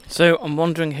So I'm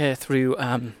wandering here through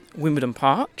Wimbledon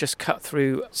Park, just cut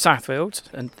through Southfields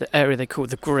and the area they call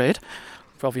the Grid.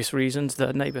 For obvious reasons,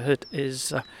 the neighbourhood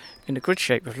is in a grid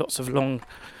shape with lots of long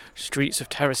streets of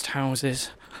terraced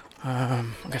houses, I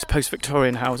guess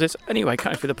post-Victorian houses. Anyway,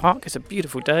 cutting through the park, it's a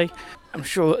beautiful day. I'm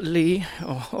sure Lee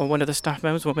or one of the staff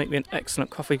members will make me an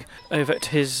excellent coffee over at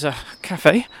his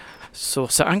cafe,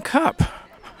 Saucer and Cup.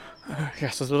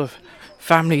 Yes, there's a lot of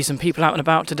families and people out and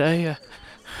about today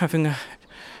having a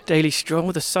daily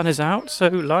stroll. The sun is out, so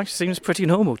life seems pretty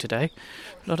normal today.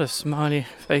 A lot of smiley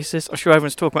faces. I'm sure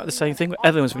everyone's talking about the same thing, what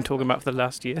everyone's been talking about for the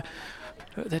last year.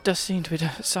 But there does seem to be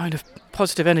a sign of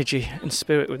positive energy and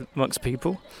spirit amongst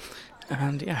people.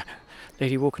 And yeah,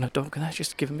 lady walking her dog, and that's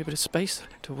just giving me a bit of space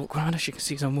to walk around. As you can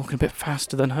see, I'm walking a bit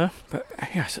faster than her. But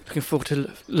yes, looking forward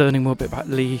to learning more a bit about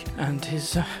Lee and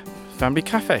his family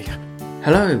cafe.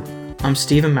 Hello, I'm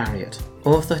Stephen Marriott,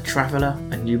 author, traveller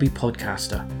and newbie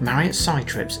podcaster. Marriott Side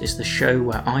Trips is the show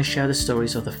where I share the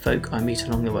stories of the folk I meet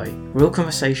along the way. Real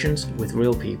conversations with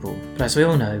real people. But as we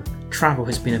all know, travel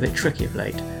has been a bit tricky of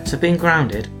late. So being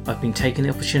grounded, I've been taking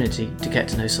the opportunity to get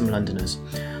to know some Londoners.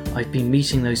 I've been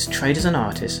meeting those traders and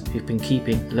artists who've been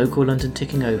keeping local London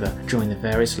ticking over during the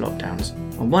various lockdowns.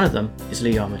 And one of them is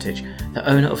Lee Armitage, the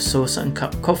owner of Saucer and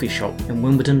Cup coffee shop in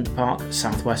Wimbledon Park,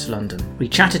 southwest London. We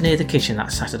chatted near the kitchen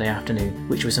that Saturday afternoon,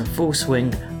 which was in full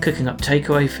swing, cooking up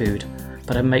takeaway food,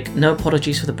 but I make no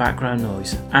apologies for the background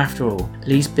noise. After all,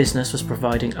 Lee's business was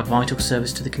providing a vital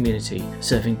service to the community,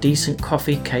 serving decent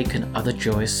coffee, cake and other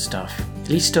joyous stuff.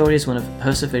 Lee's story is one of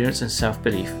perseverance and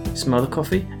self-belief. Smell the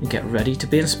coffee and get ready to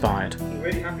be inspired. I'm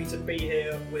really happy to be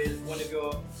here with one of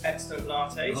your excellent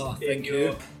lattes in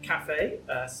your cafe,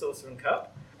 Saucer and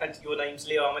Cup. And your name's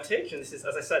Lee Armitage, and this is,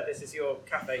 as I said, this is your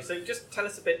cafe. So just tell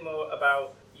us a bit more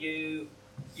about you,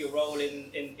 your role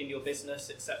in your business,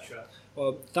 etc.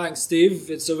 Well, thanks, Steve.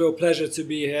 It's a real pleasure to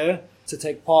be here. To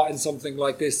take part in something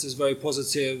like this is very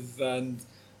positive, and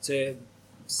to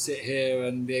sit here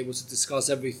and be able to discuss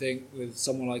everything with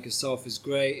someone like yourself is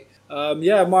great.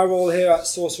 My role here at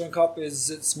Saucer and Cup is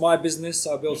it's my business.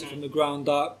 I built it from the ground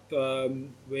up.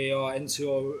 We are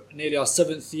into nearly our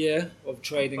 7th year of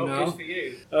trading now. Good for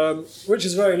you. Which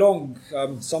is very long.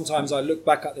 Sometimes I look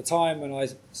back at the time and I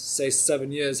say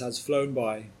 7 years has flown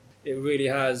by. It really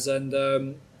has. And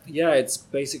it's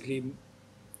basically,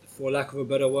 for lack of a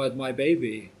better word, my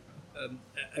baby.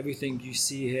 Everything you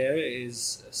see here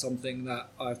is something that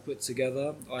I've put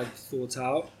together, I've thought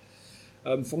out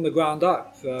from the ground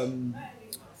up, from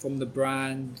the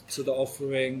brand to the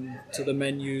offering to the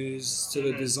menus to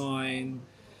the design.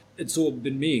 It's all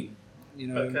been me, you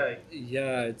know. Okay.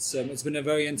 Yeah, it's been a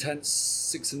very intense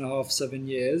 6.5-7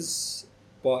 years,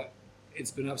 but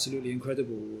it's been absolutely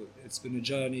incredible. It's been a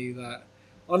journey that,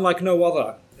 unlike no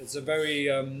other, it's a very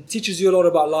teaches you a lot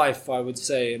about life, I would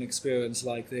say, an experience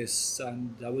like this,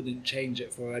 and I wouldn't change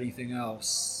it for anything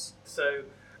else. So,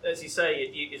 as you say,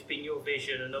 it's been your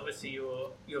vision, and obviously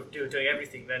you're doing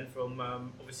everything then, from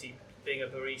obviously being a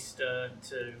barista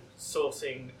to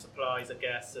sourcing supplies, I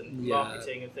guess, and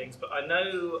marketing and things. But I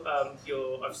know I've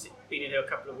been in here a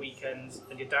couple of weekends,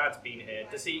 and your dad's been here.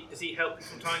 Does he help you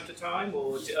from time to time,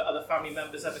 or do other family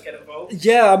members ever get involved?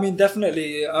 Yeah, I mean,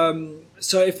 definitely.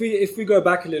 So if we go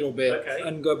back a little bit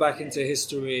and go back into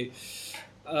history,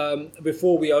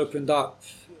 before we opened up,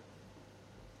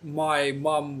 my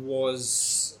mum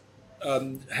was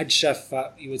head chef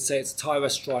at, you would say, it's a Thai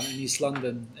restaurant in East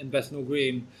London, in Bethnal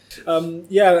Green.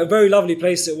 A very lovely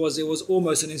place it was. It was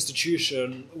almost an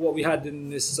institution. What we had in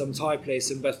this Thai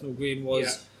place in Bethnal Green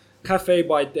was cafe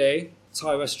by day,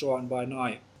 Thai restaurant by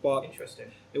night. But interesting.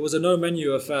 It was a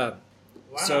no-menu affair.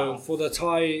 Wow. So for the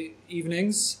Thai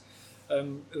evenings,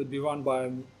 it would be run by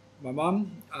my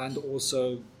mum and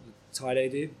also the Thai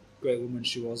lady. Great woman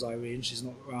she was, Irene. She's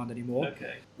not around anymore.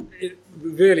 Okay.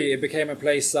 It became a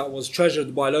place that was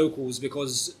treasured by locals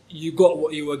because you got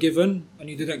what you were given and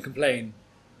you didn't complain.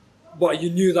 But you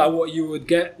knew that what you would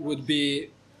get would be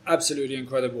absolutely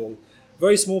incredible.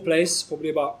 Very small place, probably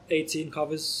about 18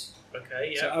 covers.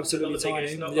 Okay, yeah. So absolutely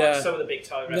tiny. Not like some of the big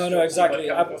Thai restaurants. No, exactly.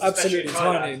 Absolutely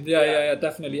tiny. Yeah,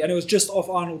 definitely. And it was just off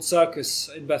Arnold Circus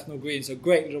in Bethnal Green. So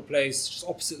great little place, just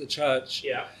opposite the church.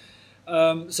 Yeah.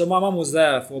 So my mum was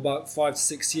there for about 5 to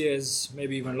 6 years,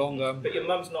 maybe even longer. But your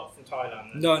mum's not from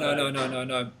Thailand?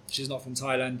 No. She's not from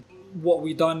Thailand. What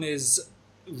we done is,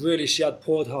 really, she had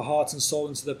poured her heart and soul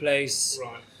into the place.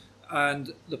 Right.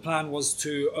 And the plan was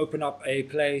to open up a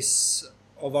place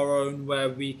of our own where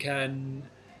we can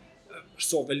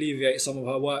sort of alleviate some of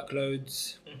her workload.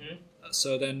 Mm-hmm.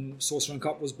 So then Saucer and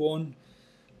Cup was born.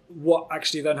 what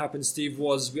actually then happened, Steve,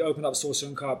 was we opened up Saucer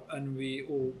and Cup, and we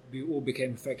all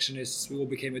became perfectionists. We all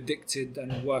became addicted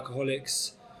and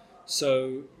workaholics.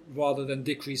 So rather than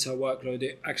decrease our workload,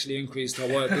 it actually increased our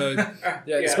workload.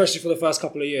 Yeah, especially for the first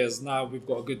couple of years. Now we've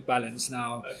got a good balance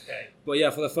now. Okay. But yeah,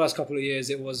 for the first couple of years,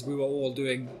 we were all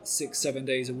doing 6-7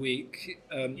 days a week.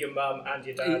 Your mum and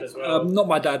your dad as well? Not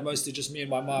my dad, mostly just me and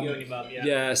my mum. You and your mum, yeah.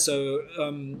 Yeah, so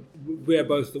we're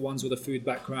both the ones with a food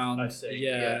background. I see,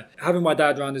 Yeah. Having my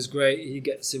dad around is great. He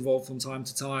gets involved from time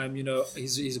to time. You know,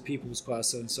 he's a people's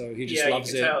person, so he just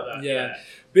loves you can it. tell that, yeah.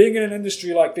 Being in an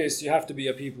industry like this, you have to be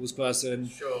a people's person.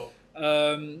 Sure.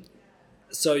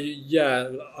 So yeah,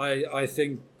 I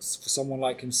think for someone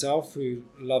like himself who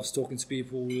loves talking to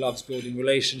people, loves building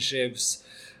relationships,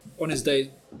 on his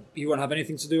day he won't have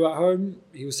anything to do at home.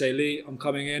 He will say, "Lee, I'm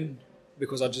coming in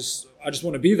because I just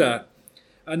want to be there,"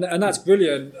 and that's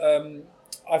brilliant.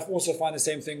 I've also find the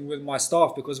same thing with my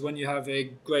staff, because when you have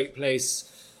a great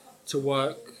place to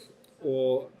work,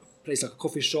 or a place like a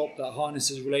coffee shop that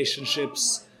harnesses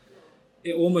relationships,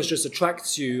 it almost just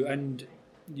attracts you, and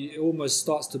it almost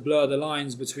starts to blur the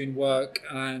lines between work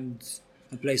and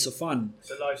a place of fun.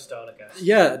 It's a lifestyle, I guess.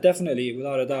 Yeah, definitely,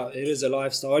 without a doubt. It is a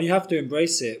lifestyle, and you have to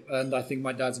embrace it. And I think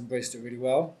my dad's embraced it really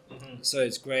well. Mm-hmm. So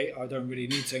it's great. I don't really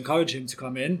need to encourage him to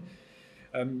come in.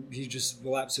 He just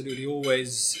will absolutely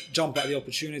always jump at the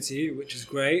opportunity, which is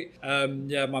great.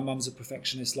 Yeah, my mum's a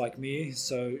perfectionist like me,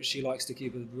 so she likes to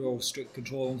keep a real strict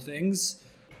control on things.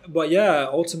 But yeah,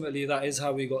 ultimately that is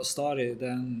how we got started,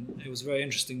 and it was a very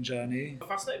interesting journey. I'm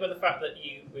fascinated by the fact that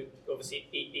you were obviously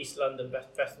East London,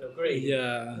 Bethnal Green.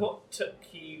 Yeah. What took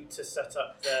you to set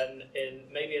up then in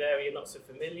maybe an area you're not so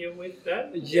familiar with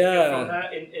then? Yeah. From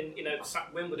there, in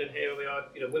Wimbledon, here we are,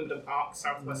 Wimbledon Park,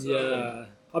 southwest Yeah. London.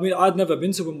 I mean, I'd never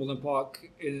been to Wimbledon Park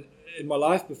in my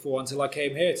life before until I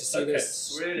came here to see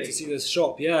this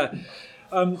shop. Yeah.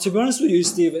 To be honest with you,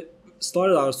 Steve, it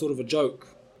started out as sort of a joke.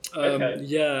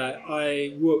 Yeah,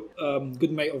 we were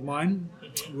good mate of mine.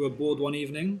 Mm-hmm. We were bored one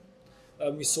evening.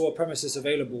 We saw a premises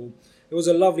available. It was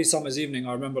a lovely summer's evening.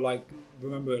 I remember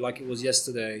it like it was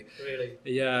yesterday. Really?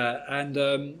 Yeah,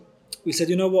 and we said,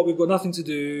 you know what? We've got nothing to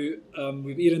do.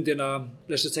 We've eaten dinner.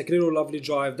 Let's just take a little lovely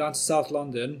drive down to South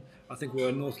London. I think we were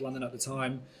in North London at the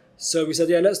time. So we said,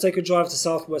 yeah, let's take a drive to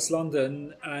Southwest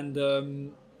London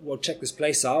and we'll check this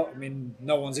place out. I mean,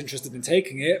 no one's interested in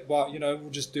taking it, but, we'll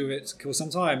just do it to kill some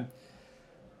time.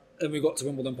 And we got to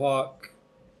Wimbledon Park.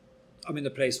 I mean,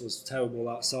 the place was terrible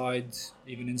outside,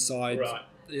 even inside. Right.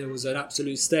 It was an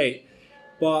absolute state.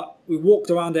 But we walked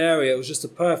around the area. It was just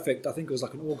I think it was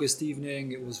like an August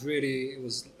evening. It was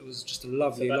just a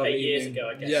lovely, so about lovely 8 years evening. ago,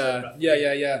 I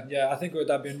guess. Yeah. I think it would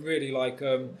have been really like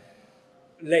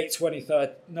late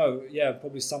 2013. No, yeah,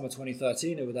 probably summer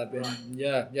 2013. It would have been. Right.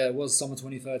 Yeah, it was summer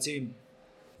 2013.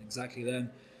 Exactly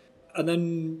then. And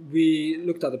then we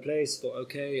looked at the place. Thought,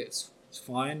 okay, it's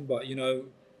fine, but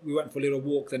we went for a little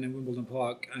walk then in Wimbledon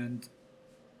Park, and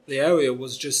the area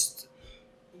was just.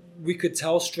 We could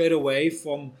tell straight away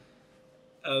from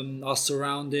our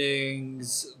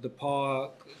surroundings, the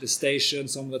park, the station,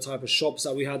 some of the type of shops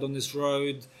that we had on this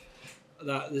road,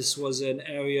 that this was an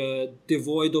area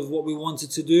devoid of what we wanted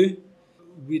to do.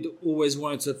 We'd always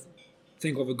wanted to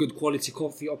think of a good quality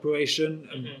coffee operation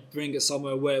and bring it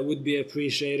somewhere where it would be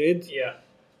appreciated. Yeah.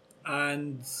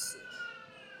 And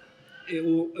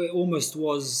it almost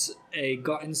was a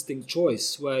gut instinct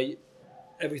choice where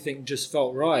everything just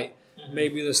felt right.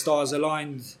 Maybe the stars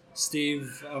aligned,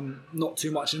 Steve. Not too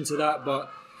much into that,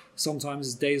 but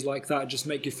sometimes days like that just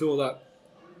make you feel that.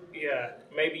 Yeah,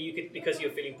 maybe you could, because you're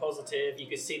feeling positive, you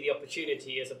could see the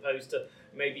opportunity as opposed to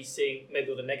maybe seeing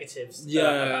all the negatives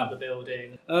about the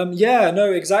building.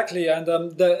 No, exactly. And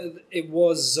it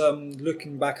was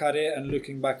looking back at it and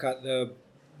looking back at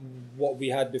what we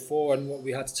had before and what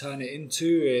we had to turn it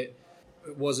into.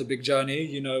 It was a big journey.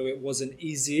 It wasn't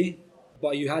easy.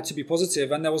 But you had to be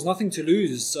positive, and there was nothing to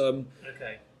lose.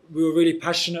 We were really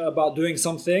passionate about doing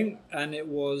something, and it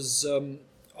was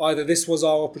either this was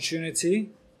our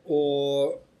opportunity,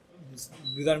 or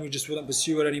then we just wouldn't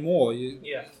pursue it anymore.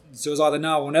 So it was either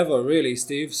now or never, really,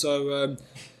 Steve. So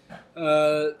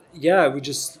we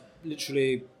just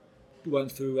literally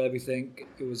went through everything.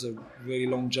 It was a really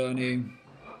long journey.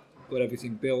 Got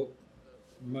everything built.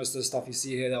 Most of the stuff you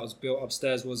see here that was built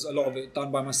upstairs was a lot of it done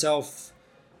by myself.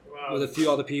 Wow. With a few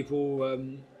other people,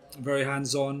 very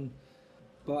hands-on.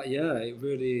 But yeah, it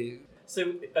really...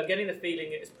 So I'm getting the feeling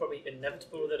it's probably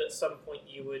inevitable that at some point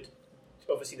you would,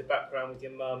 obviously the background with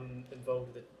your mum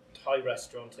involved with a Thai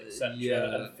restaurant, etc.,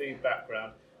 and food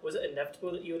background. Was it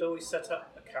inevitable that you would always set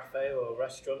up a cafe or a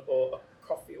restaurant or a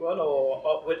coffee one,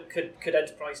 or could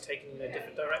Enterprise take in a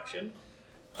different direction?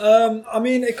 I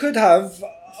mean, it could have.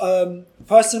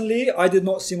 Personally, I did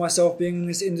not see myself being in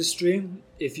this industry.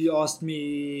 If you asked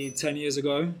me 10 years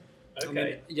ago, Okay. I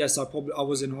mean, yes, I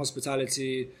was in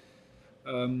hospitality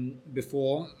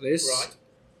before this.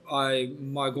 Right.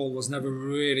 My goal was never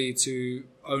really to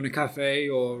own a cafe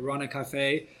or run a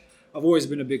cafe. I've always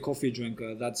been a big coffee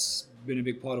drinker. That's been a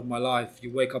big part of my life.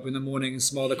 You wake up in the morning and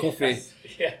smell the coffee,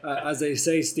 Yeah. as they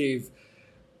say, Steve.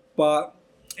 But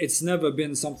it's never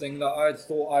been something that I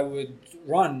thought I would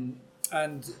run.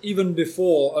 And even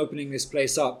before opening this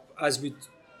place up, as we,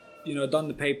 done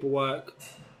the paperwork,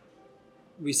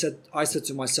 I said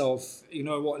to myself, you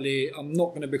know what, Lee, I'm not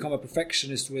going to become a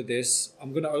perfectionist with this.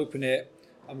 I'm going to open it.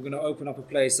 I'm going to open up a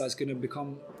place that's going to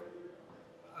become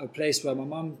a place where my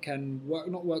mum can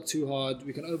not work too hard.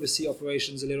 We can oversee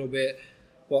operations a little bit,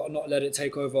 but not let it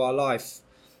take over our life.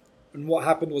 And what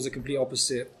happened was a complete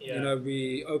opposite. Yeah.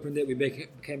 We opened it, we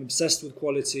became obsessed with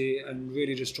quality and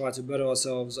really just tried to better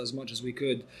ourselves as much as we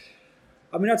could.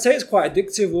 I mean, I'd say it's quite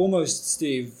addictive almost,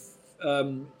 Steve,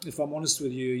 if I'm honest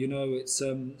with you. It's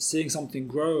seeing something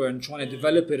grow and trying to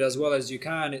develop it as well as you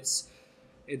can. It's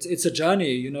a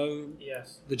journey,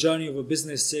 Yes. the journey of a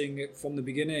business, seeing it from the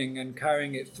beginning and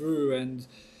carrying it through and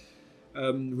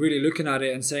really looking at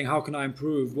it and saying, how can I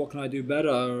improve? What can I do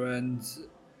better? And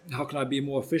how can I be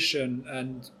more efficient?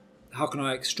 And how can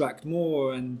I extract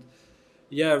more? And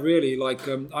yeah, really,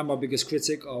 I'm my biggest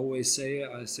critic. I always say it.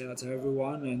 I say that to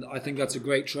everyone. And I think that's a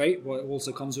great trait, but it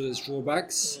also comes with its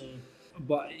drawbacks.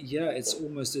 But yeah, it's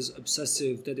almost this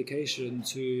obsessive dedication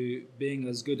to being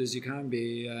as good as you can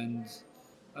be. And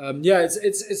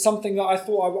it's something that I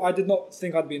thought I did not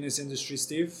think I'd be in this industry,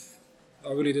 Steve.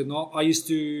 I really did not. I used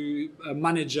to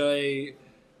manage a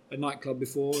nightclub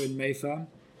before in Mayfair.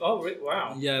 Oh,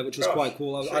 wow. Yeah, which was quite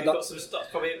cool. Sure, you've got some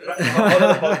stuff probably on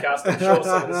the podcast. I'm sure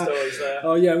some of the stories there.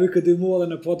 Oh yeah, we could do more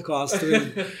than a podcast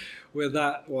with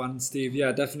that one, Steve.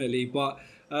 Yeah, definitely. But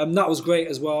that was great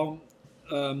as well.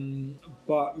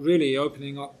 But really,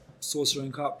 opening up Saucer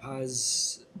and Cup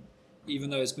has, even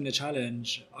though it's been a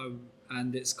challenge,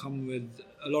 and it's come with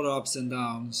a lot of ups and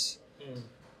downs,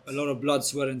 a lot of blood,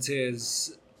 sweat and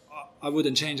tears, I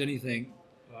wouldn't change anything.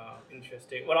 Wow,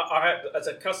 interesting. Well, I as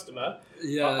a customer,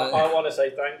 Yeah. I want to say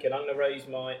thank you. And I'm going to raise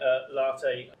my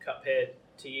latte cup here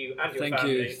to you and your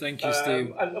family. Thank you,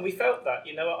 Steve. And we felt that,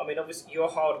 I mean, obviously your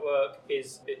hard work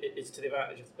is to the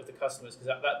advantage of the customers,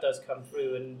 because that does come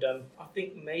through. And I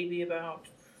think maybe about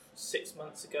 6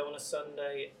 months ago on a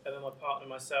Sunday, Emma, my partner, and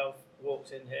myself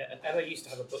walked in here, and Emma used to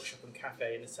have a bookshop and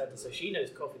cafe in the centre, so she knows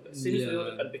coffee. But as soon as we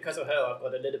ordered, and because of her, I've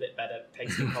got a little bit better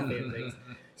tasting coffee and things.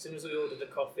 As soon as we ordered the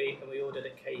coffee and we ordered a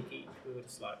cake each, we were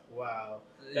just like, wow,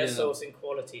 they're sourcing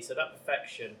quality. So that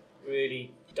perfection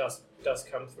really does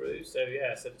come through. So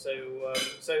yeah, so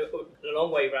a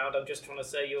long way round. I'm just trying to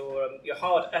say your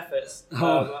hard efforts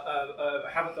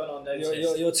haven't gone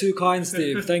unnoticed. You're too kind,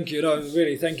 Steve. Thank you. No,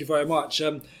 really, thank you very much.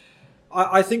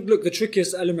 I think, look, the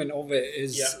trickiest element of it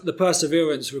is the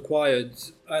perseverance required.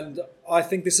 And I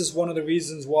think this is one of the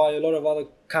reasons why a lot of other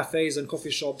cafes and coffee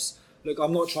shops, look,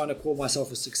 I'm not trying to call myself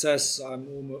a success.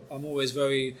 I'm always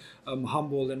very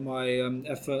humble in my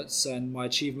efforts and my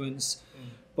achievements.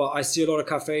 But I see a lot of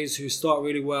cafes who start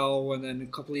really well and then a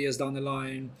couple of years down the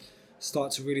line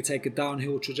start to really take a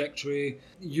downhill trajectory.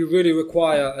 You really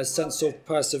require a sense of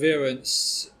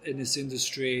perseverance in this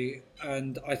industry,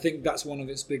 and I think that's one of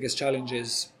its biggest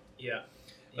challenges. Yeah.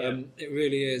 It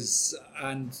really is.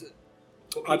 And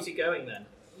what keeps you going then?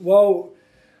 Well,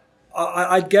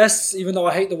 I guess, even though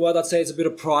I hate the word, I'd say it's a bit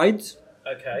of pride.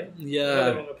 Okay. Yeah.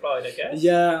 Nothing wrong with pride, I guess.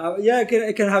 Yeah,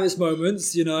 it can have its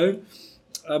moments,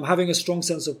 having a strong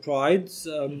sense of pride,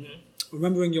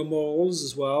 remembering your morals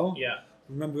as well. Yeah.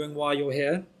 Remembering why you're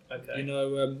here. Okay.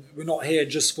 We're not here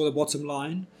just for the bottom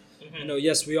line.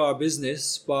 Yes, we are a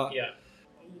business, but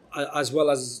as well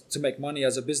as to make money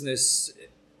as a business,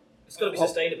 it's got to be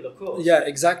sustainable, of course. Yeah,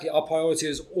 exactly. Our priority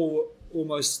is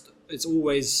it's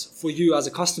always for you as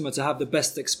a customer to have the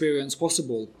best experience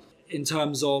possible in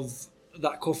terms of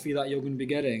that coffee that you're going to be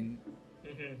getting.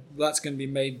 That's going to be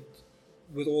made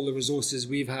with all the resources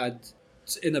we've had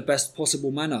in the best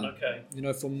possible manner.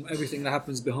 Okay. From everything that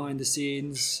happens behind the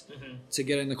scenes to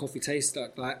getting the coffee taste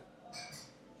like that.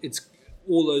 It's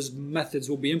all those methods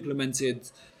will be implemented,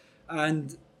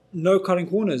 and no cutting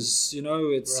corners.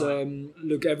 It's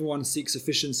look, everyone seeks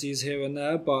efficiencies here and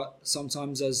there, but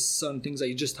sometimes there's certain things that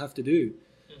you just have to do.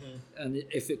 And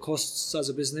if it costs as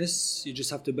a business, you just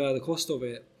have to bear the cost of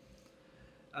it.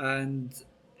 And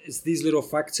it's these little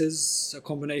factors, a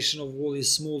combination of all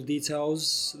these small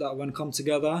details that, when come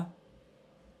together,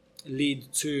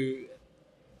 lead to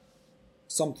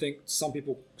something, some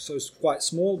people, so it's quite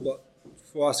small, but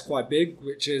for us quite big,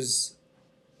 which is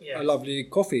a lovely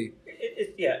coffee.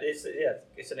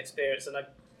 It's an experience, and I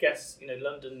guess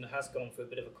London has gone through a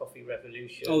bit of a coffee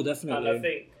revolution. Oh, definitely. And I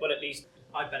think, well, at least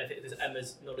I benefit with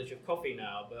Emma's knowledge of coffee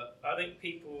now, but I think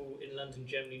people in London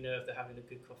generally know if they're having a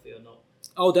good coffee or not.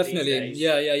 Oh, definitely.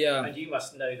 Yeah. And you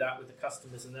must know that with the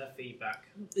customers and their feedback.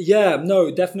 Yeah,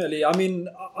 no, definitely. I mean,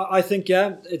 I think,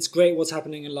 it's great what's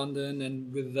happening in London,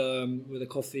 and with the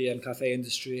coffee and cafe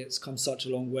industry, it's come such a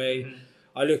long way. Mm-hmm.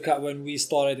 I look at when we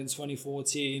started in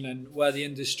 2014 and where the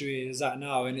industry is at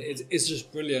now, and it's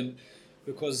just brilliant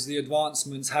because the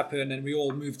advancements happen and we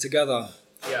all move together.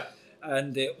 Yeah.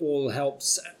 And it all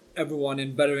helps everyone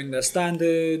in bettering their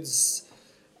standards,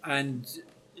 and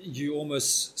you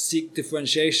almost seek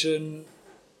differentiation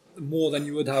more than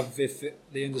you would have if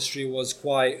the industry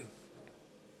wasn't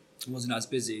as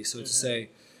busy, so to say.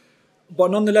 But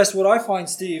nonetheless, what I find,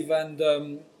 Steve, and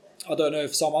I don't know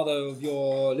if some other of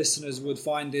your listeners would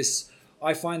find this,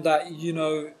 I find that,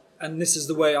 and this is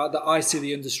the way that I see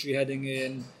the industry heading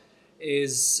in,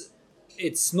 is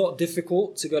it's not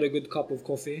difficult to get a good cup of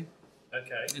coffee.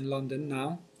 Okay. In London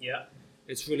now. Yeah.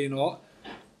 It's really not.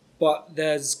 But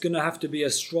there's going to have to be a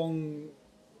strong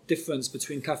difference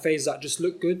between cafes that just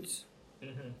look good,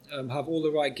 have all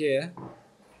the right gear,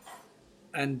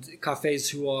 and cafes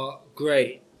who are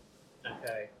great.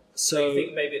 Okay. So you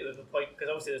think maybe at the point, because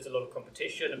obviously there's a lot of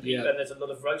competition and people, and there's a lot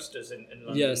of roasters in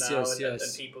London now, and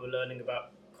people are learning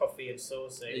about coffee and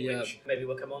sourcing, which maybe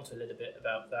we'll come on to a little bit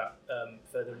about that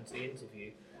further into the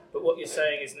interview. But what you're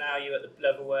saying is now you're at the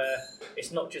level where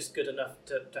it's not just good enough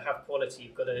to have quality.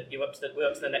 We're up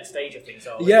to the next stage of things,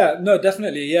 aren't we? Yeah, no,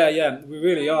 definitely. Yeah, we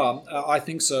really are. I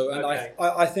think so. And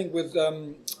I think with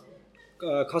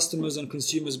customers and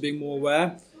consumers being more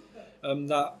aware,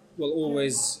 that will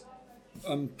always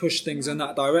push things in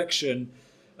that direction.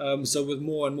 So with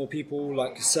more and more people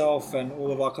like yourself and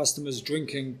all of our customers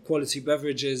drinking quality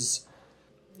beverages,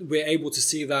 we're able to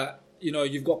see that,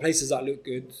 you've got places that look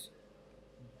good,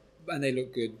 and they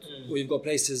look good, or you've got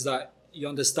places that you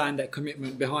understand that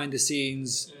commitment behind the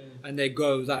scenes, and they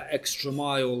go that extra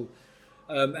mile,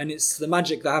 and it's the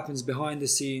magic that happens behind the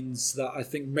scenes that I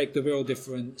think make the real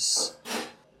difference.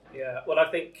 Yeah, well, I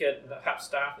think perhaps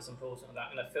staff is important in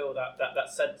that, and I feel that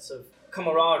sense of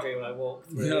camaraderie when I walk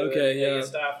through. Your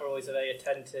staff are always very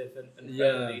attentive and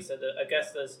friendly. So I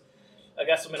guess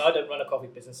I don't run a coffee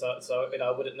business, so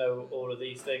I wouldn't know all of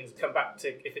these things. Come back to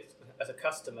if it's as a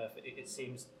customer, it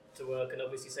seems to work, and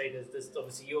obviously say there's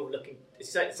obviously you're looking.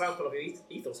 It's a sample of your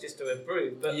ethos just to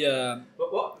improve. But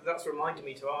what that's reminded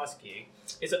me to ask you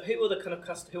is that who are the kind of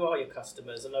who are your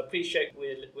customers? And I appreciate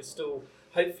we're still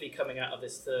hopefully coming out of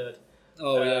this third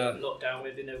lockdown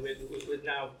with with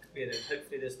now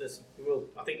hopefully there's real,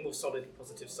 I think, more solid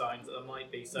positive signs that there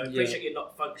might be. So I appreciate you're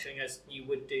not functioning as you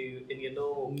would do in your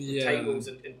normal tables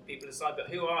and people inside. But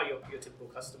who are your typical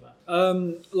customer?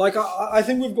 I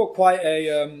think we've got quite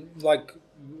a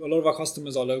lot of our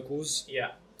customers are locals.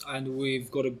 Yeah. And we've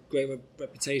got a great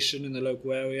reputation in the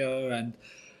local area, and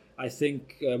I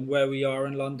think where we are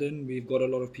in London, we've got a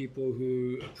lot of people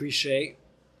who appreciate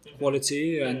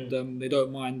quality, and they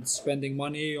don't mind spending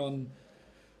money on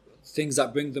things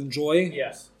that bring them joy.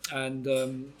 Yes. And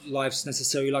life's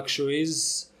necessary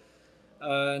luxuries.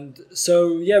 And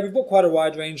so, we've got quite a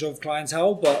wide range of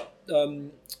clientele, but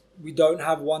we don't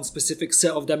have one specific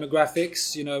set of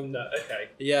demographics, No, okay.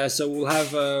 Yeah, so we'll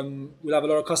have a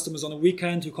lot of customers on the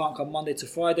weekend who can't come Monday to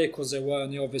Friday because they were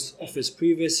in the office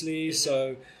previously.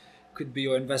 So could be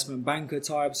your investment banker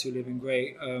types who live in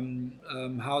great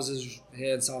houses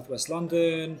here in southwest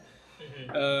London.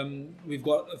 We've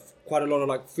got quite a lot of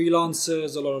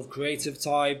freelancers, a lot of creative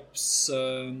types,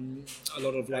 a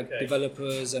lot of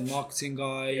developers and marketing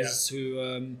guys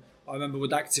who I remember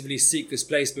would actively seek this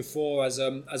place before as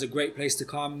a great place to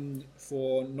come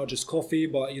for not just coffee,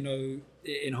 but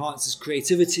it enhances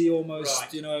creativity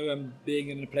almost, and being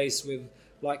in a place with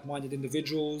like-minded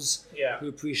individuals who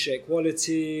appreciate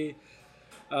quality.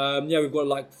 We've got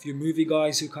a few movie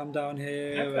guys who come down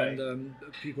here, and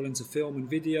people into film and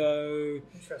video.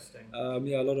 Interesting.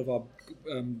 A lot of our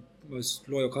most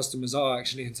loyal customers are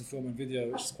actually into film and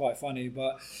video, which is quite funny.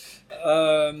 But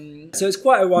so it's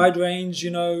quite a wide range,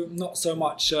 not so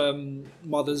much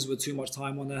mothers with too much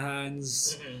time on their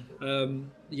hands.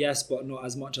 Yes, but not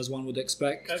as much as one would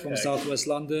expect from southwest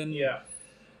London. Yeah.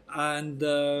 And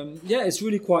it's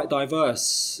really quite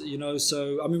diverse,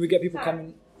 So we get people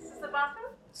coming. Is this the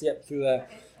bathroom? Yep, through there.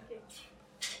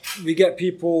 We get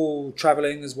people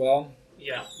travelling as well.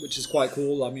 Yeah. which is quite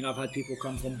cool. I mean, I've had people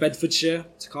come from Bedfordshire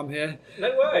to come here. No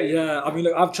way. Yeah, I mean,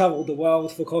 look, I've travelled the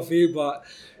world for coffee, but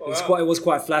Wow. it was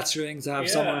quite flattering to have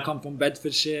Yeah. someone come from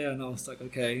Bedfordshire, and I was like,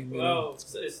 okay. you know. Well,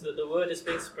 it's the word has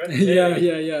been spread.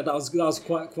 Yeah. That was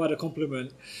quite a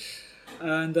compliment.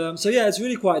 And so yeah, it's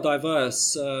really quite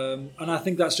diverse, and I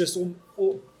think that's just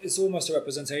it's almost a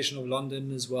representation of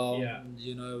London as well. Yeah.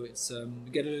 You know, it's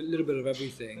you get a little bit of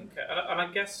everything. Okay, and I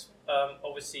guess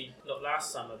obviously not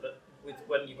last summer, but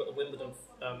when you've got the Wimbledon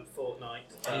fortnight,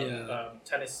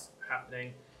 tennis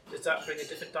happening, does that bring a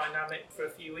different dynamic for a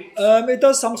few weeks? It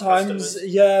does sometimes.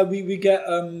 customers? Yeah, we get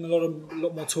a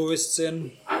lot more tourists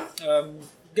in.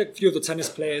 Get a few of the tennis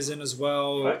players in as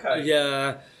well. Okay.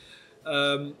 Yeah.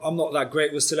 I'm not that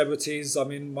great with celebrities. I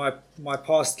mean, my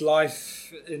past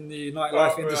life in the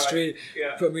nightlife industry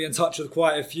Yeah. put me in touch with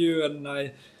quite a few, and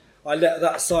I let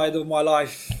that side of my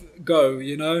life go,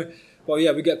 you know. But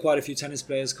yeah, we get quite a few tennis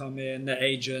players come in, their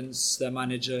agents, their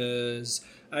managers,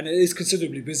 and it is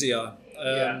considerably busier.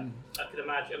 Yeah, I can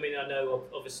imagine. I mean, I know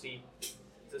obviously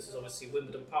this is obviously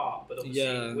Wimbledon Park, but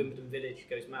obviously Wimbledon Village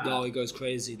goes mad. Oh, it goes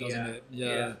crazy, doesn't it?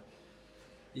 Yeah.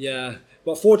 Yeah.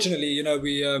 But fortunately, you know,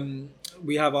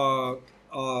 we have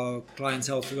our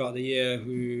clientele throughout the year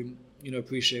who, you know,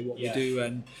 appreciate what we do,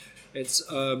 and it's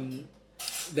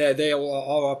they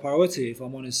are our priority. If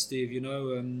I'm honest, Steve, you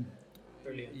know.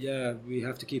 Brilliant. Yeah, we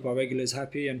have to keep our regulars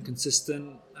happy and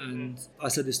consistent. And I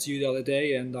said this to you the other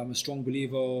day, and I'm a strong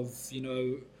believer of, you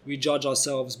know, we judge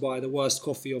ourselves by the worst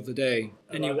coffee of the day.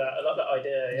 I like that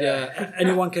idea. Yeah.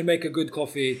 Anyone can make a good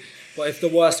coffee, but if the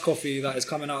worst coffee that is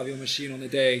coming out of your machine on the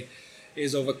day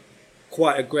is of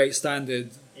quite a great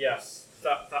standard. Yes,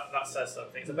 that says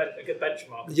something. It's a good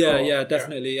benchmark. Yeah,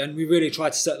 definitely. And we really try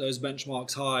to set those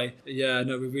benchmarks high. Yeah,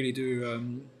 no, we really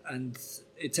do. And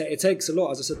it takes a lot,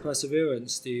 as I said,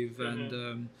 perseverance, Steve.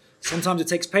 And sometimes it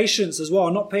takes patience as well.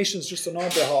 Not patience just on our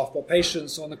behalf, but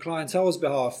patience on the clientele's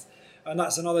behalf. And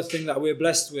that's another thing that we're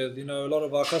blessed with. You know, a lot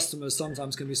of our customers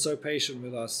sometimes can be so patient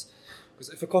with us. Because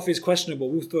if a coffee is questionable,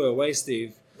 we'll throw it away,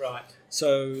 Steve. Right.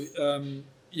 So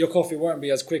your coffee won't be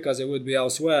as quick as it would be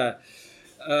elsewhere.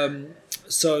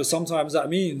 So sometimes that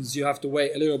means you have to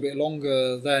wait a little bit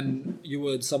longer than you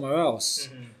would somewhere else.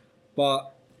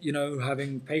 But, you know,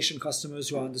 having patient customers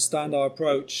who understand our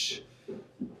approach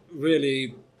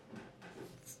really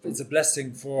is a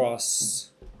blessing for us.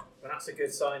 Well, that's a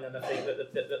good sign, and I think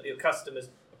that your customers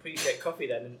appreciate coffee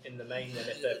then in the main, and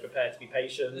if they're prepared to be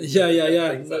patient.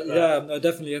 No,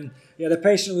 definitely, and they're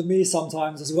patient with me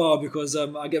sometimes as well, because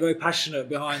I get very passionate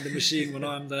behind the machine when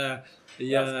I'm there.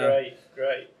 Yeah, that's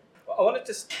great. Well, I wanted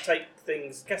to take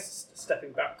things, I guess,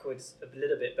 stepping backwards a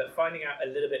little bit, but finding out a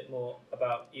little bit more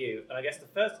about you. And I guess the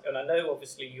first, and I know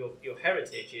obviously your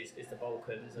heritage is the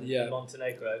Balkans and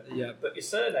Montenegro, but your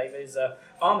surname is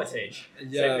Armitage,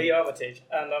 so Lee Armitage,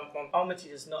 and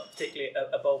Armitage is not particularly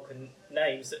a Balkan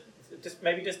name. So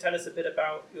just tell us a bit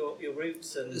about your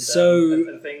roots and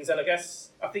things. And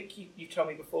I think you told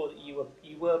me before that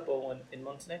you were born in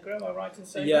Montenegro. Am I right in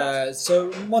saying that? Yeah.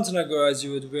 So Montenegro, as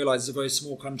you would realise, is a very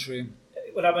small country.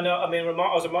 Well, I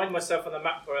was reminding myself on the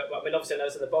map where obviously I know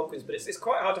it's in the Balkans, but it's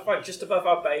quite hard to find. Just above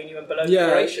Albania and below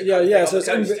Croatia. So it's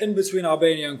in between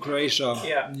Albania and Croatia.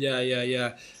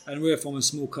 Yeah. And we're from a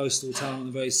small coastal town in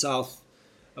the very south,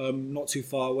 not too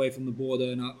far away from the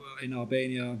border in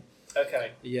Albania.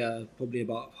 Okay. Yeah, probably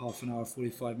about half an hour,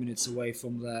 45 minutes away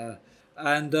from there.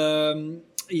 And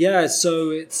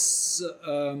so it's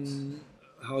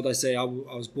how would I say? I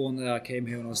was born there. I came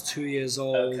here when I was 2 years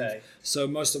old. Okay. So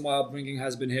most of my upbringing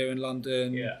has been here in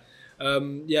London.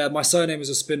 Yeah. My surname is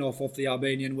a spin-off of the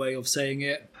Albanian way of saying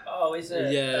it. Oh, is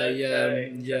it?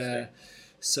 Yeah.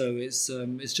 So it's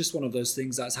just one of those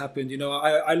things that's happened. You know,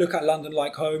 I look at London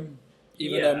like home,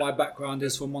 even though my background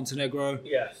is from Montenegro.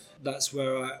 Yes. That's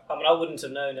where I wouldn't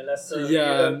have known unless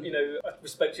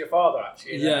respect to your father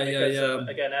actually.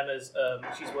 Again, Emma's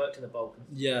she's worked in the Balkans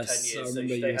for 10 years, so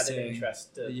they had an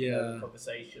interest in the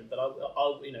conversation. But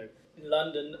I'll in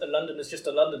London is just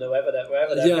a Londoner wherever they're from.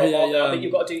 I think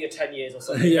you've got to do your 10n years or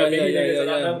something.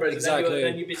 Exactly. And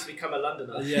then you become a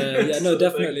Londoner. No,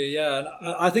 definitely. And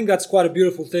I think that's quite a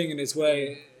beautiful thing in its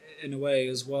way. In a way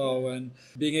as well, and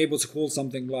being able to call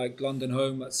something like London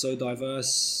home that's so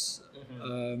diverse,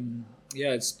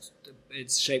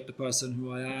 it's shaped the person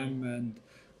who I am, and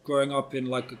growing up in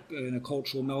in a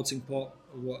cultural melting pot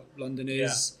of what London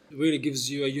is really gives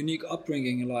you a unique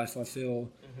upbringing in life, I feel,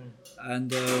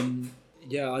 and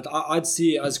I'd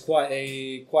see it as quite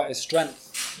a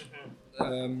strength.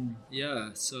 Okay,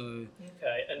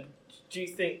 and do you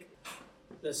think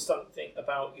there's something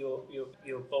about your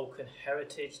Balkan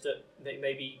heritage that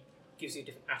maybe gives you a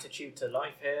different attitude to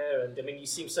life here, and I mean, you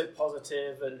seem so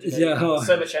positive and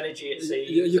so much energy. It seems.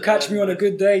 You catch me on a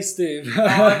good day, Steve.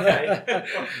 Oh, okay.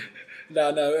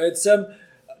 No, it's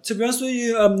to be honest with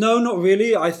you, no, not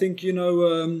really. I think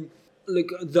look,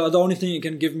 the only thing it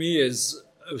can give me is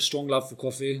a strong love for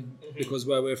coffee, because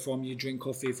where we're from, you drink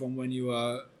coffee from when you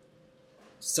are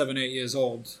 7, 8 years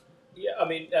old. Yeah, I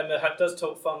mean, Emma does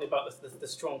talk fondly about the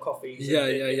strong coffees.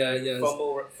 Yeah.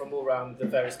 From all around the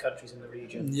various countries in the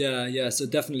region. Yeah. So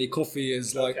definitely, coffee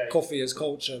is coffee is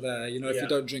culture there. If you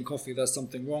don't drink coffee, there's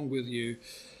something wrong with you.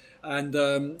 And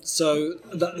so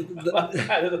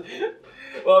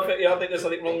well, I think there's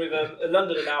something wrong with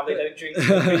London now. They don't drink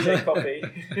coffee.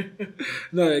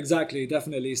 No, exactly,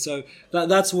 definitely. So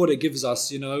that's what it gives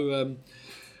us,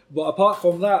 But apart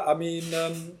from that, I mean.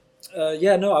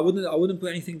 I wouldn't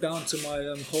put anything down to my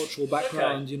cultural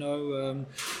background. Okay.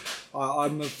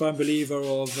 I'm a firm believer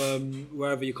of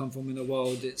wherever you come from in the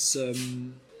world, it's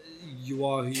you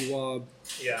are who you are.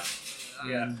 Yeah.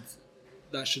 And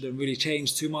that shouldn't really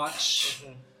change too much.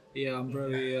 Mm-hmm. Yeah, I'm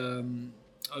very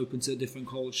open to different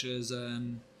cultures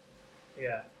and.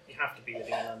 Yeah, you have to be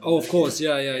living in London. Oh, of course,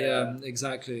 yeah,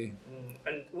 exactly.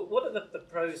 And what are the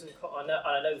pros and cons?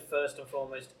 I know first and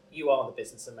foremost, you are the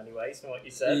business in many ways, from what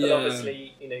you said. But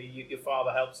obviously, your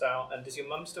father helps out, and does your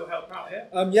mum still help out here?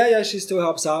 Yeah, she still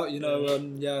helps out.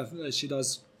 She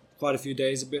does quite a few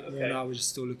days, a bit more now. We're just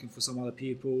still looking for some other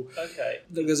people. Okay.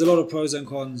 There's a lot of pros and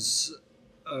cons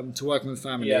to working with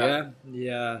family.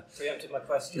 Yeah. Preempted my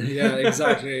question. Yeah,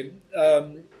 exactly.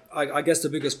 I guess the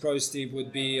biggest pro, Steve,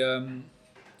 would be.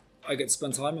 I get to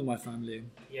spend time with my family.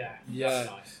 Yeah, that's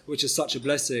nice. Which is such a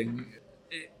blessing.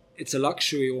 It's a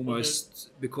luxury almost,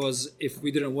 because if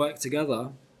we didn't work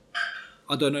together,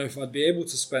 I don't know if I'd be able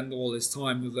to spend all this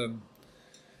time with them.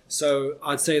 So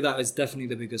I'd say that is definitely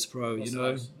the biggest pro, That's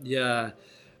nice. Yeah.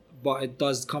 But it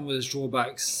does come with its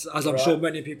drawbacks. As I'm sure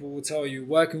many people will tell you,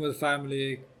 working with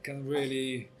family can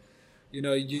really...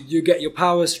 you get your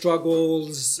power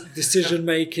struggles, decision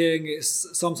making.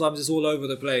 Sometimes it's all over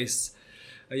the place.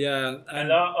 Yeah.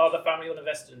 And are the family all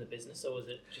invested in the business, or is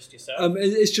it just yourself?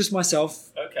 It's just myself.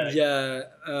 Okay. Yeah.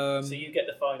 So you get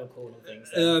the final call on things.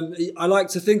 I like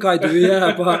to think I do,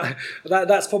 yeah, but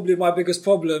that's probably my biggest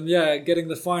problem. Yeah, getting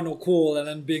the final call and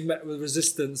then being met with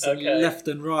resistance and left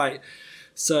and right.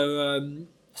 So,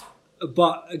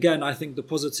 but again, I think the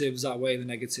positives outweigh the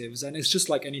negatives, and it's just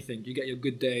like anything. You get your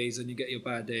good days and you get your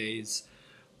bad days,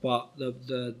 but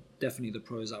the definitely the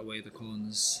pros outweigh the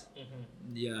cons.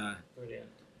 Mm-hmm. Yeah. Brilliant.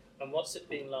 And what's it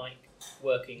been like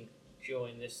working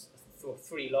during this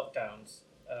 3 lockdowns?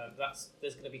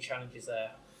 There's going to be challenges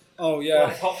there. Oh yeah.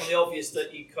 Well, apart from the obvious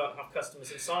that you can't have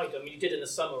customers inside. I mean, you did in the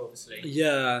summer, obviously.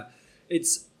 Yeah,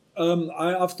 it's.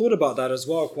 I've thought about that as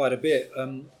well quite a bit.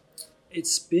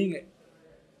 It's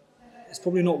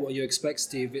probably not what you expect,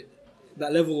 Steve.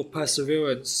 That level of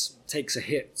perseverance takes a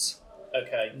hit.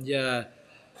 Okay. Yeah,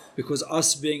 because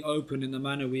us being open in the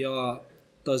manner we are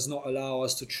does not allow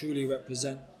us to truly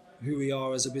represent who we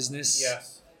are as a business.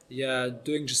 Yes. Yeah,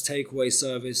 doing just takeaway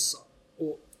service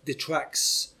or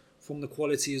detracts from the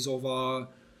qualities of our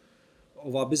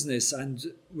business,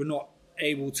 and we're not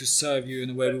able to serve you in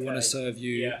the way we want to serve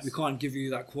you. Yes. We can't give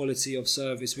you that quality of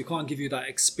service. We can't give you that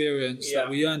experience that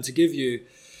we yearn to give you.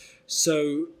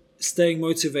 So staying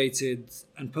motivated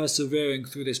and persevering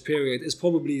through this period is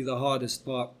probably the hardest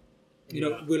part.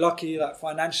 We're lucky that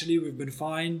financially we've been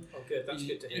fine. Oh, good. That's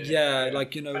good to hear. Yeah,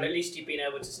 And at least you've been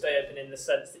able to stay open in the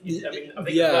sense that I think the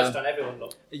first time everyone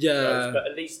locked. Yeah. But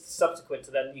at least subsequent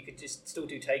to then, you could just still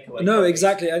do takeaway. No,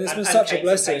 exactly, and it's been such a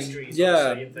blessing.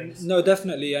 Yeah. No,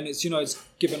 definitely, and it's it's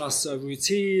given us a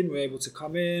routine. We're able to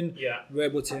come in. Yeah. We're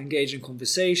able to engage in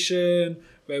conversation.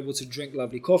 We're able to drink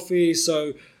lovely coffee.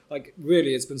 So,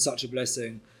 really, it's been such a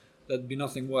blessing. There'd be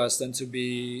nothing worse than to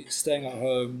be staying at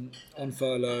home on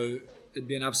furlough. It'd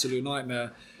be an absolute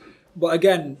nightmare. But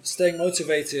again, staying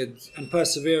motivated and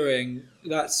persevering,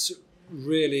 that's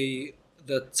really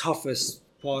the toughest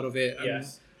part of it.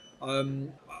 Yes.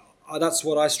 And, that's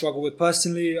what I struggle with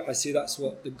personally. I see that's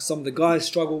what some of the guys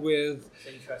struggle with.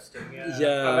 Interesting, yeah.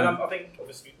 Yeah. I think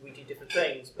obviously we do different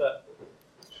things, but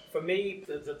for me,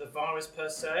 the virus per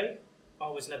se, I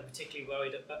was never particularly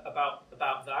worried about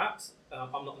that.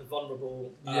 I'm not in the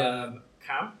vulnerable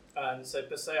camp, and so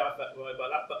per se I felt worried about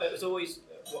that. But it was always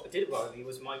what did worry me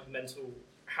was my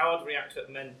how I'd react to it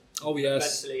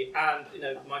mentally, and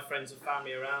my friends and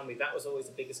family around me. That was always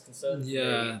the biggest concern for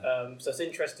me. So it's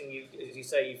interesting, as you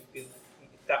say,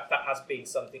 that has been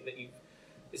something that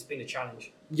it's been a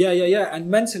challenge. Yeah. And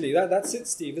mentally, that's it,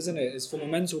 Steve, isn't it? It's from a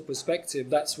mental perspective.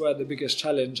 That's where the biggest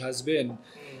challenge has been.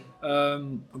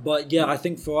 But yeah, I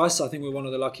think for us, I think we're one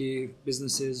of the lucky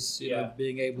businesses, you know, Yeah.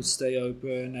 being able to stay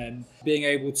open and being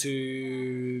able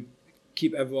to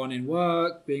keep everyone in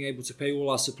work, being able to pay all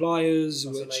our suppliers,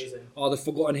 That's which amazing. are the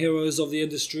forgotten heroes of the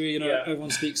industry. You know, Yeah. everyone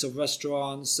speaks of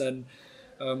restaurants and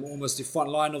almost the front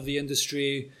line of the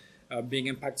industry being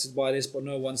impacted by this, but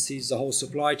no one sees the whole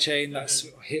supply chain that's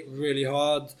hit really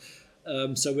hard.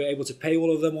 So we're able to pay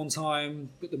all of them on time,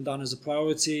 put them down as a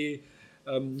priority.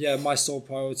 Yeah, my sole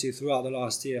priority throughout the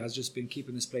last year has just been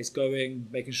keeping this place going,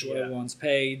 making sure Yeah. everyone's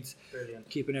paid, Brilliant.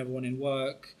 keeping everyone in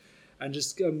work, and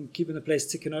just keeping the place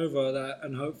ticking over. That,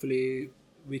 and hopefully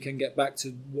we can get back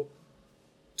to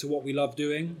what we love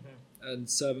doing, and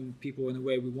serving people in the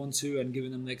way we want to, and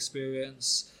giving them the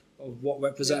experience of what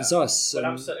represents us. Well,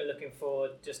 I'm And certainly looking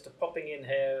forward just to popping in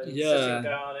here and Yeah. sitting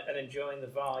down and enjoying the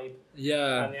vibe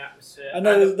yeah. and the atmosphere. And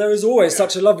there is always Yeah.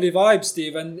 such a lovely vibe,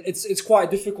 Steve, and it's quite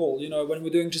difficult, you know, when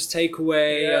we're doing just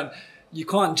takeaway Yeah. and you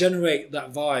can't generate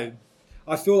that vibe.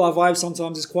 I feel our vibe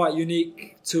sometimes is quite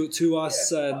unique to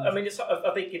us. And I mean,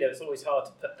 I think, you know, it's always hard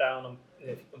to put down on, you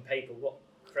know, on paper what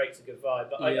creates a good vibe.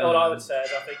 But Yeah. all I would say is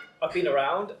I think I've been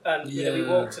around, and you know, we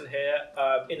Yeah. walked in here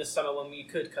in the summer when you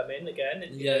could come in again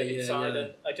and, you know, inside,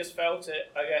 and I just felt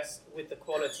it, I guess, with the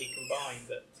quality combined.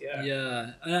 That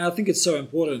yeah, and I think it's so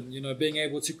important, you know, being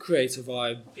able to create a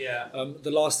vibe. yeah.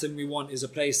 The last thing we want is a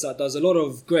place that does a lot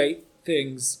of great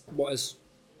things, but is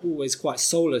always quite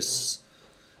soulless.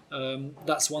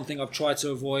 That's one thing I've tried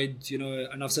to avoid, you know,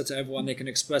 and I've said to everyone they can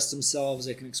express themselves,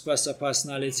 they can express their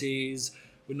personalities.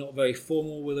 We're not very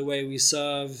formal with the way we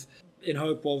serve, in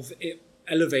hope of it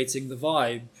elevating the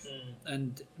vibe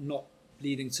and not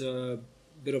leading to a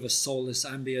bit of a soulless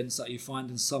ambience that you find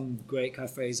in some great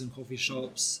cafes and coffee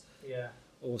shops, Yeah.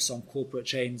 or some corporate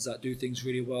chains that do things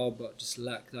really well but just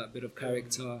lack that bit of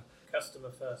character.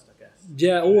 Customer first, I guess.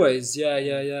 Yeah, always. Yeah.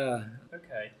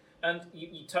 Okay. And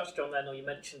you touched on then, or you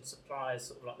mentioned suppliers,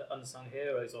 sort of like the unsung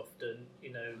heroes often,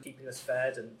 you know, keeping us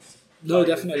fed and... No,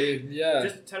 definitely. Yeah.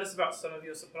 Just tell us about some of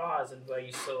your suppliers and where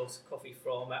you source coffee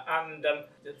from, and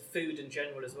the food in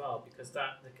general as well, because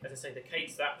that, as I say, the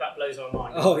cakes, that blows our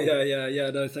mind. Oh, yeah.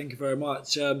 No, thank you very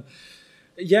much.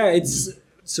 It's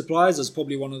suppliers is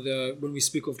probably one of the, when we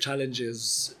speak of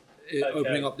challenges,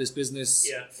 opening up this business,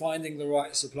 finding the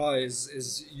right suppliers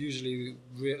is usually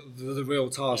the real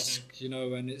task, you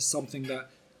know, and it's something that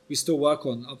we still work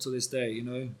on up to this day, you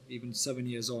know, even 7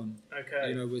 years on. Okay.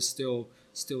 You know, we're still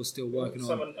working on.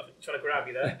 Someone trying to grab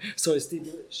you there. Sorry,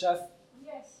 Steve, chef,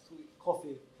 Yes,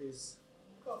 coffee, please.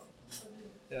 coffee.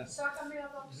 Yeah. Sucker me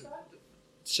up upside.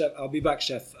 Chef, I'll be back,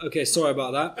 chef. Okay, sorry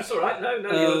about that. That's all right.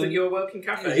 No, you're a working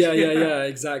cafe. Yeah,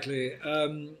 exactly.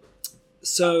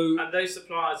 So And those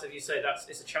suppliers, if you say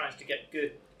it's a challenge to get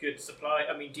good supply.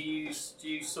 I mean, do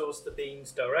you source the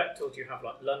beans direct, or do you have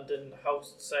like London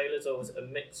wholesalers, or is it a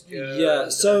mixture? Yeah,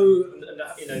 so and,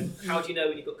 you know, how do you know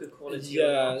when you've got good quality? or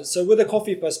yeah, not? so with a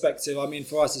coffee perspective, I mean,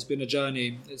 for us, it's been a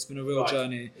journey. It's been a real Right.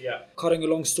 journey. Yeah. Cutting a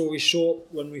long story short,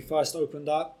 when we first opened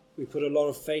up, we put a lot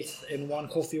of faith in one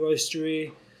coffee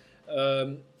roastery.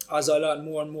 As I learned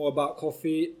more and more about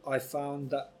coffee, I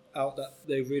found out that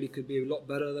they really could be a lot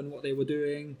better than what they were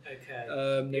doing. Okay.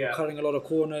 They were cutting a lot of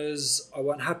corners. I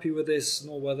wasn't happy with this,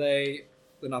 nor were they.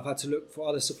 Then I've had to look for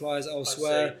other suppliers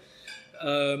elsewhere.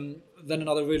 Then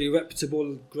another really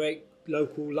reputable, great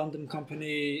local London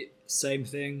company, same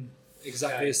thing,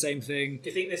 exactly the same thing. Do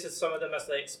you think this is some of them as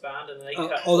they expand and they cut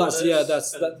that's corners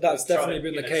that's and try definitely to,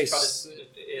 been you the know, case. try to,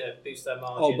 boost their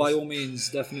margins? Oh, by all means,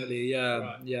 definitely, yeah,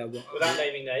 Right. yeah. Without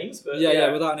naming names, but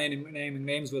Yeah, without naming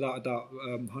names, without a doubt,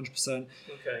 100%.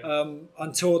 Okay.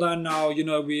 Until then, now, you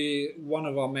know, one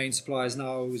of our main suppliers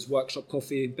now is Workshop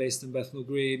Coffee, based in Bethnal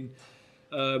Green.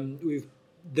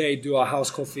 They do our house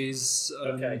coffees.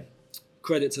 Okay.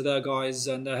 Credit to their guys,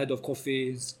 and their head of coffee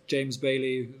is James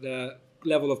Bailey. Their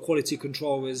level of quality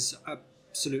control is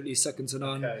absolutely second to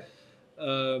none.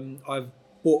 Okay. I've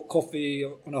bought coffee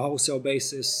on a wholesale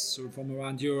basis from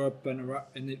around Europe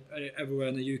and everywhere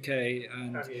in the UK,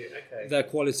 and Have you? Okay. their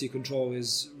quality control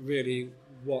is really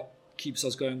what keeps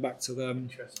us going back to them.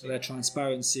 Interesting. Their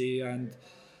transparency, and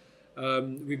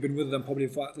we've been with them probably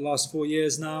for the last 4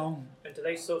 years now. And do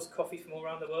they source coffee from all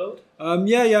around the world?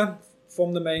 Yeah.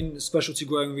 From the main specialty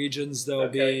growing regions, they'll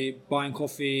Okay. be buying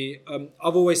coffee.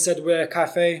 I've always said we're a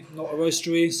cafe, not a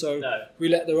roastery, so No. we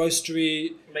let the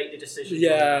roastery, Make the decision.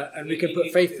 and we can put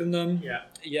faith in them.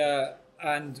 Yeah.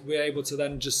 And we're able to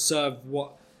then just serve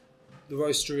what the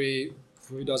roastery,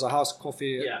 who does a house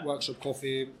coffee, Workshop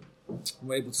Coffee,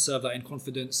 we're able to serve that in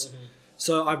confidence. Mm-hmm.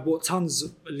 So I've bought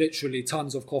literally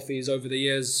tons of coffees over the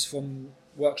years from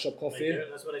Workshop Coffee.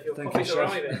 That's one of your Thank coffees you, are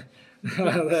chef.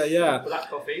 arriving. Yeah. Black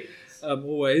coffee.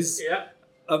 always. Yeah.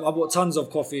 I bought tons of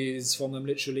coffees from them,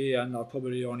 literally, and I'll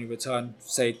probably only return,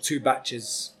 say, 2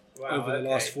 batches over the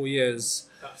last 4 years.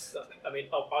 I mean,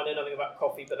 I know nothing about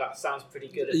coffee, but that sounds pretty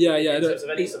good. In terms of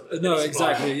any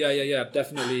exactly. Yeah.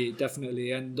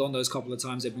 Definitely. And on those couple of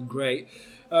times, they've been great.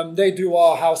 They do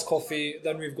our house coffee.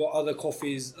 Then we've got other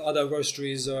coffees, other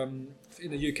roasteries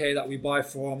in the UK that we buy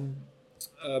from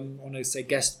on a, say,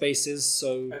 guest basis.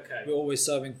 So we're always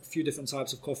serving a few different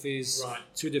types of coffees,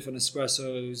 2 different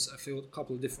espressos, a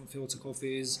couple of different filter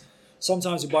coffees.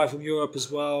 Sometimes we buy from Europe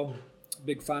as well.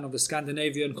 Big fan of the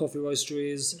Scandinavian coffee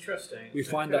roasteries. Interesting. We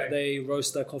find that they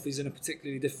roast their coffees in a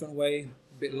particularly different way,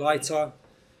 a bit lighter,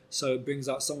 so it brings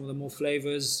out some of the more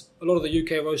flavours. A lot of the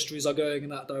UK roasteries are going in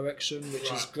that direction,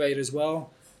 which is great as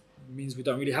well. It means we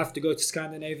don't really have to go to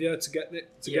Scandinavia to get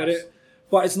it.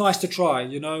 But it's nice to try,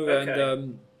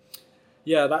 and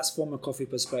that's from a coffee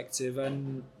perspective.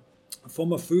 And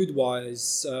from a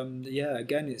food-wise,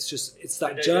 again, it's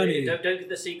that journey. Don't give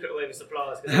the secret away with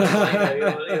suppliers, because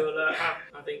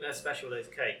I think they're special, those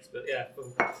cakes. But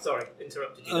sorry,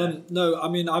 interrupted you there. No, I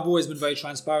mean, I've always been very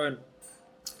transparent,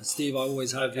 Steve. I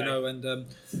always have, and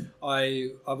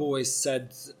I've always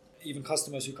said, even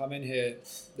customers who come in here,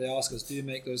 they ask us, do you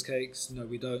make those cakes? No,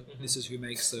 we don't. Mm-hmm. This is who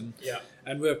makes them. Yeah.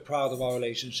 And we're proud of our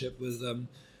relationship with them.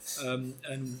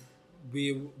 And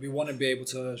we want to be able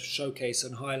to showcase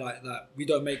and highlight that we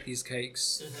don't make these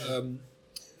cakes. Mm-hmm.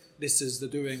 This is the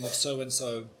doing of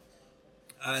so-and-so.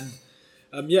 And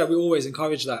we always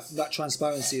encourage that. That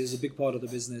transparency is a big part of the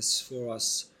business for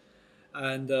us.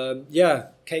 And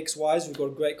cakes-wise, we've got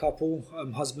a great couple,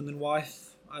 husband and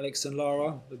wife, Alex and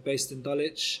Lara. They're based in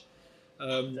Dulwich. They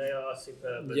are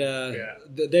superb.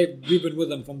 We've been with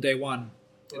them from day one.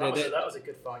 Wow, so that was a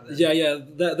good find then.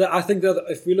 Yeah. I think that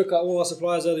if we look at all our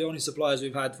suppliers, they're the only suppliers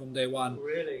we've had from day one.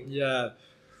 Really? Yeah.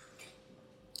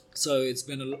 So it's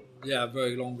been a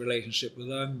very long relationship with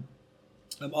them.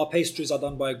 Our pastries are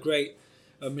done by a great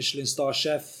Michelin star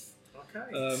chef.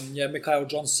 Okay. Mikhail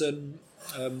Johnson,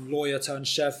 lawyer turned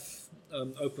chef,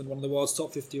 opened one of the world's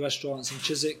top 50 restaurants in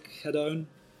Chiswick, Hedone.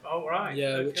 Oh, right.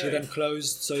 Yeah, which he then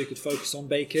closed so he could focus on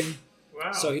baking.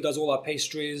 Wow. So he does all our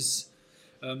pastries.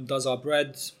 Does our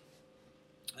bread,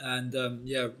 and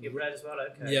your bread as well.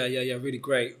 Okay. Yeah, really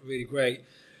great.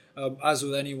 As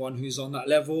with anyone who's on that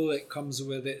level, it comes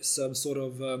with its sort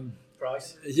of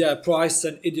price. Yeah, price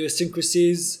and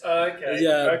idiosyncrasies. Okay.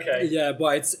 Yeah,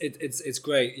 but it's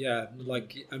great. Yeah,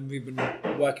 and we've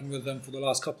been working with them for the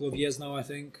last couple of years now, I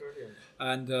think.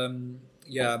 Brilliant.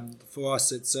 And for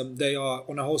us, it's they are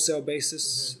on a wholesale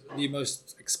basis the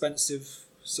most expensive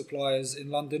suppliers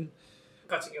in London.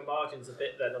 Cutting your margins a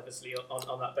bit then, obviously,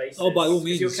 on that basis. Oh, by all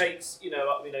means. Your cakes,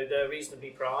 they're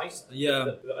reasonably priced.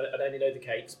 Yeah. I only know the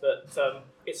cakes, but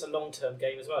it's a long-term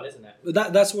game as well, isn't it?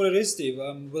 That's what it is, Steve,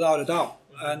 without a doubt.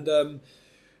 Mm-hmm.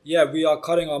 And we are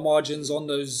cutting our margins on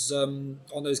those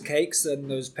cakes and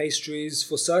those pastries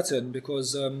for certain,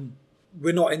 because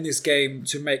we're not in this game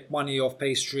to make money off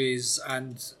pastries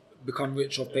and become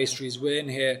rich off pastries. We're in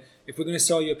here, if we're going to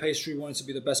sell you a pastry, we want it to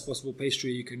be the best possible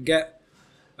pastry you can get.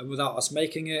 And without us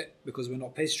making it, because we're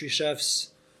not pastry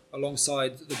chefs,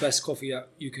 alongside the best coffee that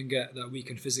you can get that we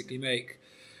can physically make.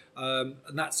 And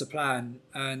that's the plan.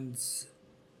 And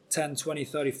 10, 20,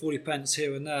 30, 40 pence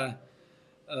here and there,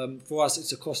 for us,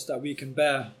 it's a cost that we can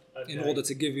bear in order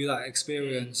to give you that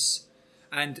experience.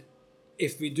 And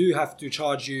if we do have to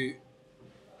charge you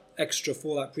extra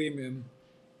for that premium,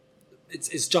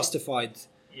 it's justified.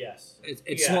 Yes.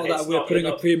 It's not that we're putting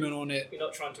a premium on it. You're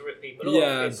not trying to rip people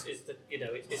off.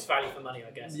 It's value for money,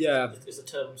 I guess. Yeah. It's a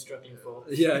term I'm struggling for.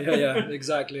 Yeah,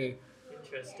 exactly.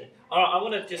 Interesting. All right, I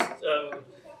want to just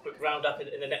round up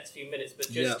in the next few minutes, but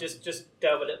just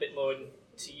delve a little bit more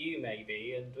into you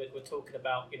maybe, and we're talking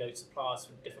about suppliers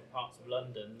from different parts of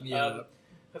London. Yeah.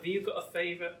 Have you got a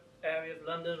favourite area of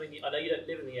London? I know you don't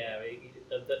live in the area,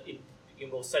 you're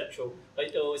more central,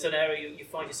 or is it an area you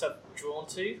find yourself drawn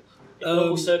to? In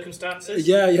normal circumstances?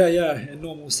 Yeah. In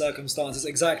normal circumstances,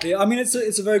 exactly. I mean, it's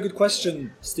a very good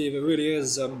question, Steve. It really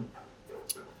is.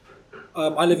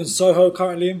 I live in Soho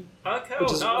currently. Okay.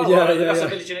 Which is, that's a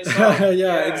village in itself.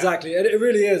 yeah, exactly. It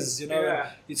really is.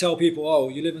 You tell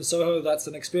people, you live in Soho, that's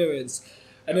an experience,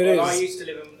 and it is. I used to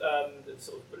live in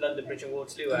sort of London Bridge and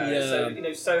Waterloo area,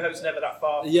 so Soho's never that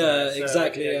far.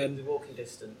 Exactly, and the walking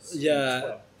distance.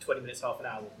 20 minutes, half an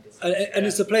hour walking distance. And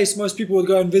it's a place most people would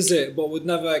go and visit, but would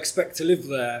never expect to live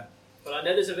there. Well, I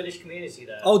know there's a village community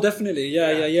there. Oh, definitely,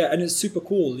 yeah, and it's super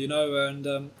cool,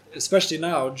 and especially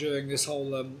now during this whole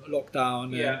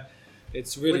lockdown.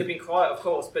 It's really would have been quiet, of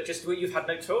course, but just you've had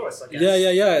no tourists, I guess.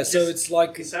 Yeah. So it's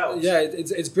like yourselves.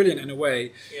 it's brilliant in a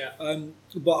way. Yeah.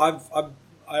 But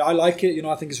I like it.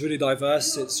 I think it's really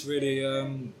diverse. It's really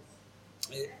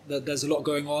there's a lot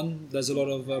going on. There's a lot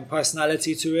of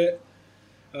personality to it,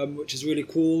 which is really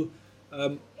cool.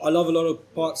 I love a lot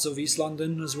of parts of East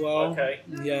London as well. Okay.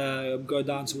 Yeah, go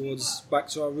down back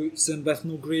to our roots in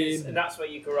Bethnal Green. And that's where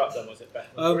you grew up then, was it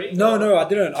Bethnal Green? No, I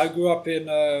didn't. I grew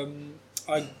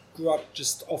up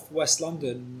just off West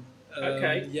London.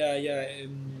 Okay. Yeah,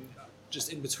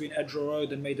 just in between Edgware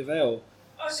Road and Maida Vale.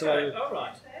 Okay, So, all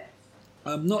right.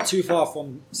 not too far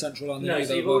from Central London No, either.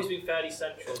 so you've but- always been fairly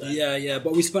central then? Yeah,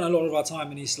 but we spent a lot of our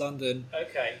time in East London.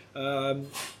 Okay, Um,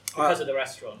 because of the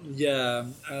restaurant? Yeah,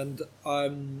 and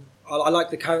I like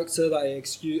the character that it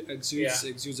exudes. Yeah.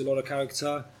 Exudes a lot of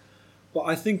character. But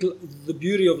I think the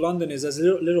beauty of London is there's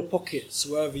little pockets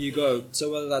wherever you go.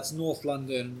 So whether that's North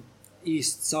London,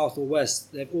 East, South or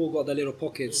West, they've all got their little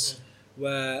pockets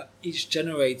where each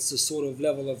generates a sort of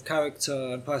level of character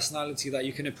and personality that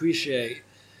you can appreciate.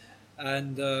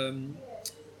 And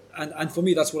for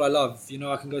me, that's what I love.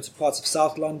 I can go to parts of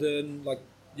South London, like,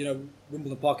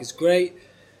 Wimbledon Park is great.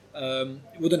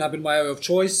 It wouldn't have been my area of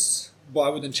choice, but I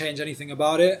wouldn't change anything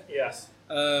about it. Yes.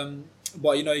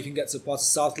 But you can get to parts of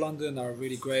South London that are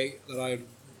really great, that I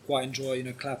quite enjoy.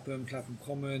 Clapham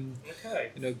Common.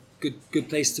 Okay. Good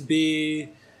place to be.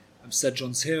 St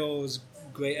John's Hills,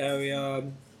 great area.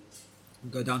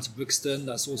 Go down to Brixton,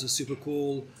 that's also super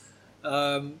cool.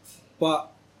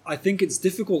 But I think it's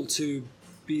difficult to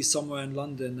be somewhere in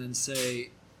London and say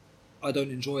I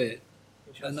don't enjoy it,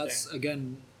 and that's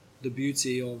again the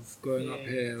beauty of growing up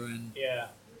here. And yeah.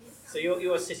 So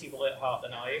you're a city boy at heart,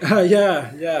 then, are you?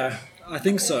 yeah, I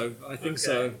think so.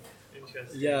 So.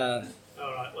 Interesting. Yeah.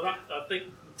 All right. Well, that I think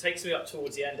takes me up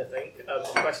towards the end. I think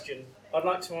of the question. I'd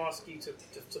like to ask you to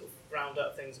sort of round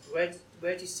up things. Where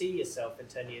do you see yourself in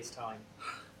 10 years' time?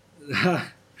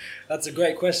 That's a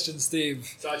great question, Steve.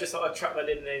 So I just thought I'd trap that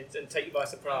in and take you by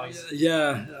surprise.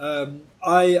 Yeah,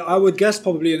 I would guess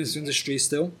probably in this industry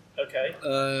still. Okay.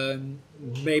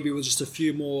 Maybe with just a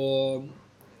few more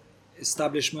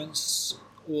establishments,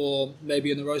 or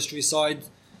maybe in the roastery side.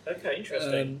 Okay,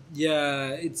 interesting. Yeah,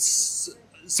 it's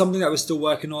something that we're still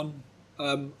working on.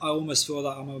 I almost feel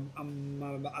that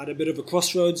I'm at a bit of a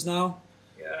crossroads now.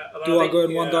 Yeah. Do I go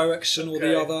in one direction or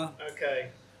the other? Okay.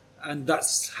 And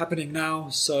that's happening now.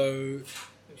 So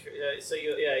So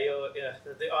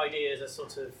the ideas are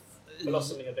sort of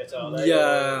blossoming a bit, are they?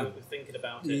 Yeah. Or you're thinking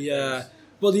about it. yeah.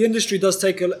 Well, the industry does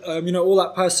take all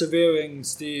that persevering,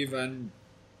 Steve, and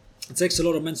it takes a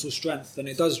lot of mental strength, and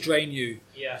it does drain you.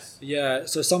 Yes. Yeah.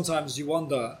 So sometimes you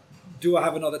wonder, do I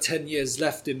have another 10 years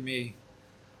left in me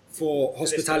for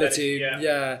hospitality?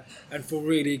 Yeah. And for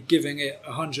really giving it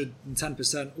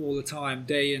 110% all the time,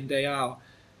 day in, day out.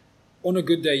 On a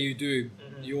good day, you do.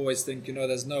 Mm-hmm. You always think,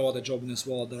 there's no other job in this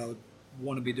world that I would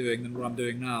want to be doing than what I'm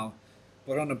doing now.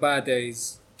 But on the bad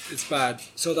days, it's bad.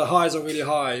 So the highs are really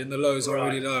high and the lows are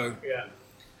really low. Yeah.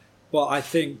 But I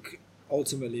think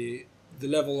ultimately the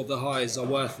level of the highs are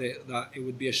worth it. That it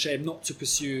would be a shame not to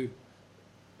pursue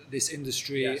this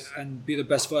industry and be the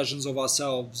best versions of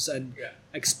ourselves and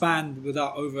expand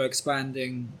without over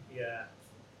expanding. Yeah.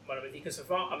 Well, I mean, you can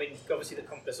survive. I mean, obviously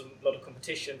there's a lot of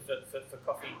competition for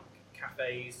coffee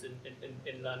cafes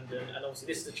in London, and obviously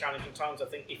this is a challenging times. I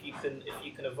think if you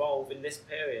can evolve in this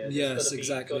period, Yes, there's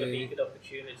exactly. got to be good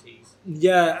opportunities.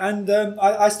 Yeah, and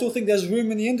I still think there's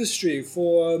room in the industry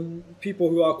for people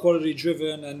who are quality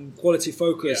driven and quality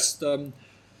focused.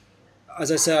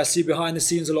 As I say, I see behind the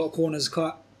scenes a lot of corners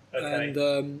cut,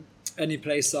 and any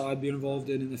place that I'd be involved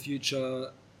in the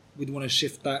future, we'd want to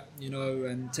shift that,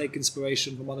 and take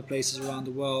inspiration from other places around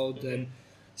the world and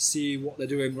see what they're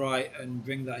doing right and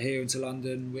bring that here into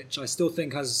London, which I still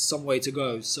think has some way to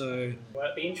go. So, well,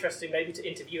 it'd be interesting maybe to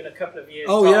interview in a couple of years.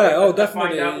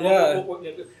 Definitely. Find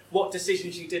out what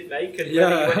decisions you did make and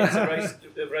whether you went into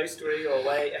the roastery or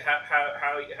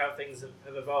how things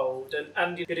have evolved,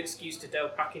 and a good excuse to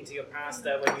delve back into your past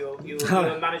there when you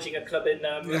were managing a club in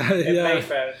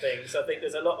Mayfair and things. So I think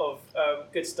there's a lot of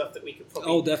good stuff that we could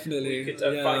probably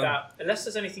find out. Unless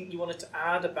there's anything you wanted to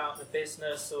add about the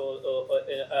business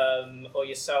or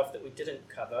yourself that we didn't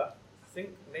cover, I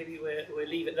think maybe we'll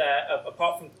leave it there.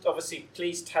 Apart from, obviously,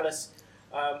 please tell us.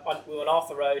 We're on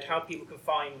Arthur Road. How people can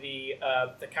find the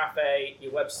cafe,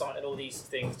 your website, and all these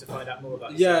things to find out more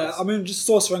about yourselves. I mean, just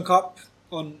Saucer and Cup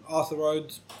on Arthur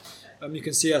Road. You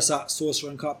can see us at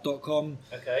saucerandcup.com.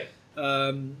 Okay.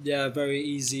 Very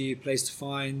easy place to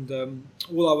find.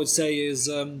 All I would say is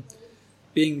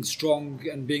being strong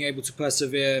and being able to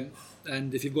persevere,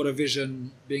 and if you've got a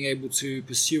vision, being able to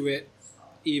pursue it,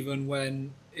 even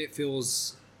when it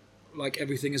feels like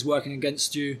everything is working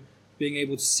against you. Being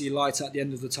able to see light at the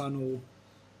end of the tunnel,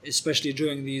 especially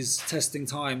during these testing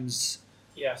times.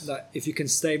 Yes. That if you can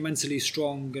stay mentally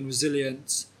strong and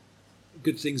resilient,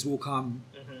 good things will come.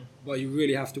 But you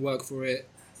really have to work for it.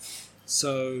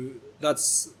 So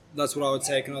that's what I would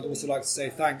take. And I'd also like to say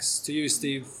thanks to you,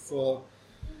 Steve, for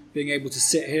being able to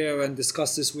sit here and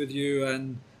discuss this with you.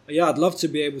 And yeah, I'd love to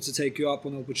be able to take you up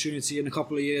on an opportunity in a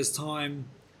couple of years' time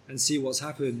and see what's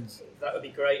happened. That would be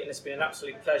great, and it's been an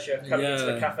absolute pleasure coming into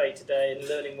the cafe today and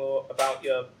learning more about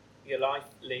your life,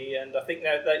 Lee. And I think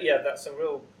that's some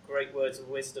real great words of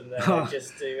wisdom there,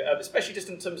 just to, especially just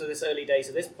in terms of this early days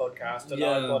of this podcast. And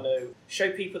I want to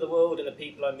show people the world and the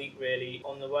people I meet really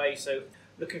on the way. So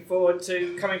looking forward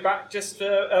to coming back just for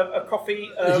a coffee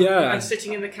and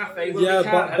sitting in the cafe.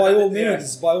 By all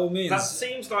means. That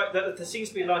seems like there seems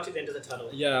to be light at the end of the tunnel.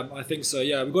 Yeah, I think so.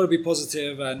 Yeah, we've got to be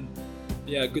positive, and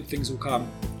good things will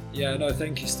come. Yeah, no,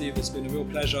 thank you, Steve. It's been a real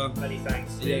pleasure. Many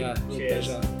thanks, Steve. Yeah, real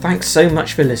pleasure. Thanks so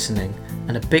much for listening,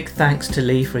 and a big thanks to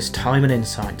Lee for his time and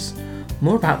insights.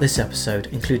 More about this episode,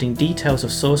 including details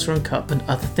of Saucer and Cup and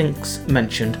other things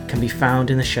mentioned, can be found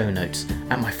in the show notes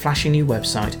at my flashy new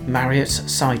website,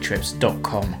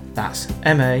 marriottsitrips.com. That's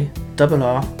MARRIOTTS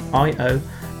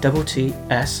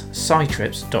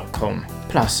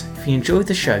Plus, if you enjoyed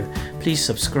the show, please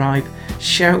subscribe,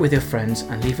 share it with your friends,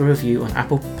 and leave a review on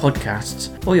Apple Podcasts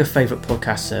or your favourite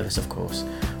podcast service, of course.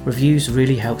 Reviews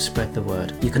really help spread the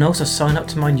word. You can also sign up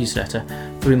to my newsletter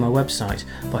through my website.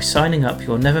 By signing up,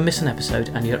 you'll never miss an episode,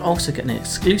 and you'll also get an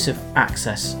exclusive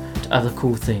access to other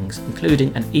cool things,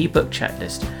 including an ebook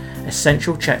checklist,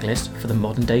 essential checklist for the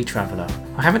modern day traveller.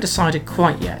 I haven't decided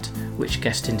quite yet which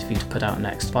guest interview to put out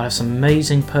next, but I have some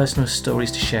amazing personal stories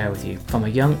to share with you, from a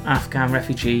young Afghan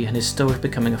refugee and his story of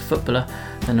becoming a footballer,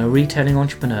 then a retailing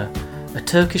entrepreneur, a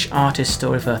Turkish artist's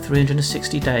story of her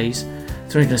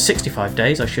 365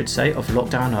 days of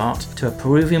lockdown art, to a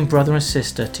Peruvian brother and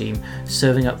sister team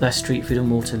serving up their street food in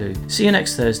Waterloo. See you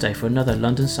next Thursday for another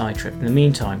London side trip. In the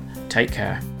meantime, take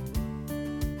care.